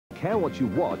care what you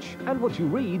watch and what you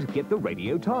read, get the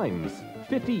Radio Times.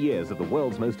 50 years of the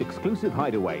world's most exclusive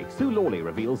hideaway, Sue Lawley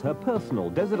reveals her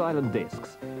personal desert island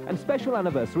discs. And special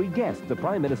anniversary guest, the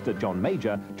Prime Minister John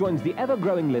Major, joins the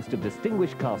ever-growing list of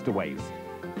distinguished castaways.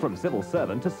 From civil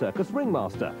servant to circus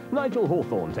ringmaster, Nigel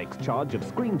Hawthorne takes charge of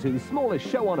Screen 2's smallest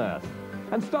show on earth.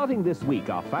 And starting this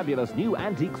week, our fabulous new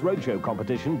Antiques Roadshow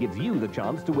competition gives you the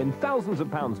chance to win thousands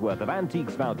of pounds worth of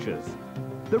antiques vouchers.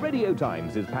 The Radio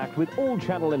Times is packed with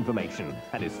all-channel information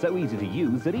and is so easy to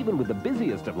use that even with the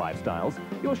busiest of lifestyles,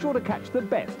 you're sure to catch the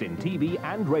best in TV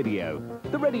and radio.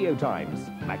 The Radio Times,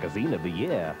 Magazine of the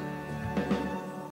Year.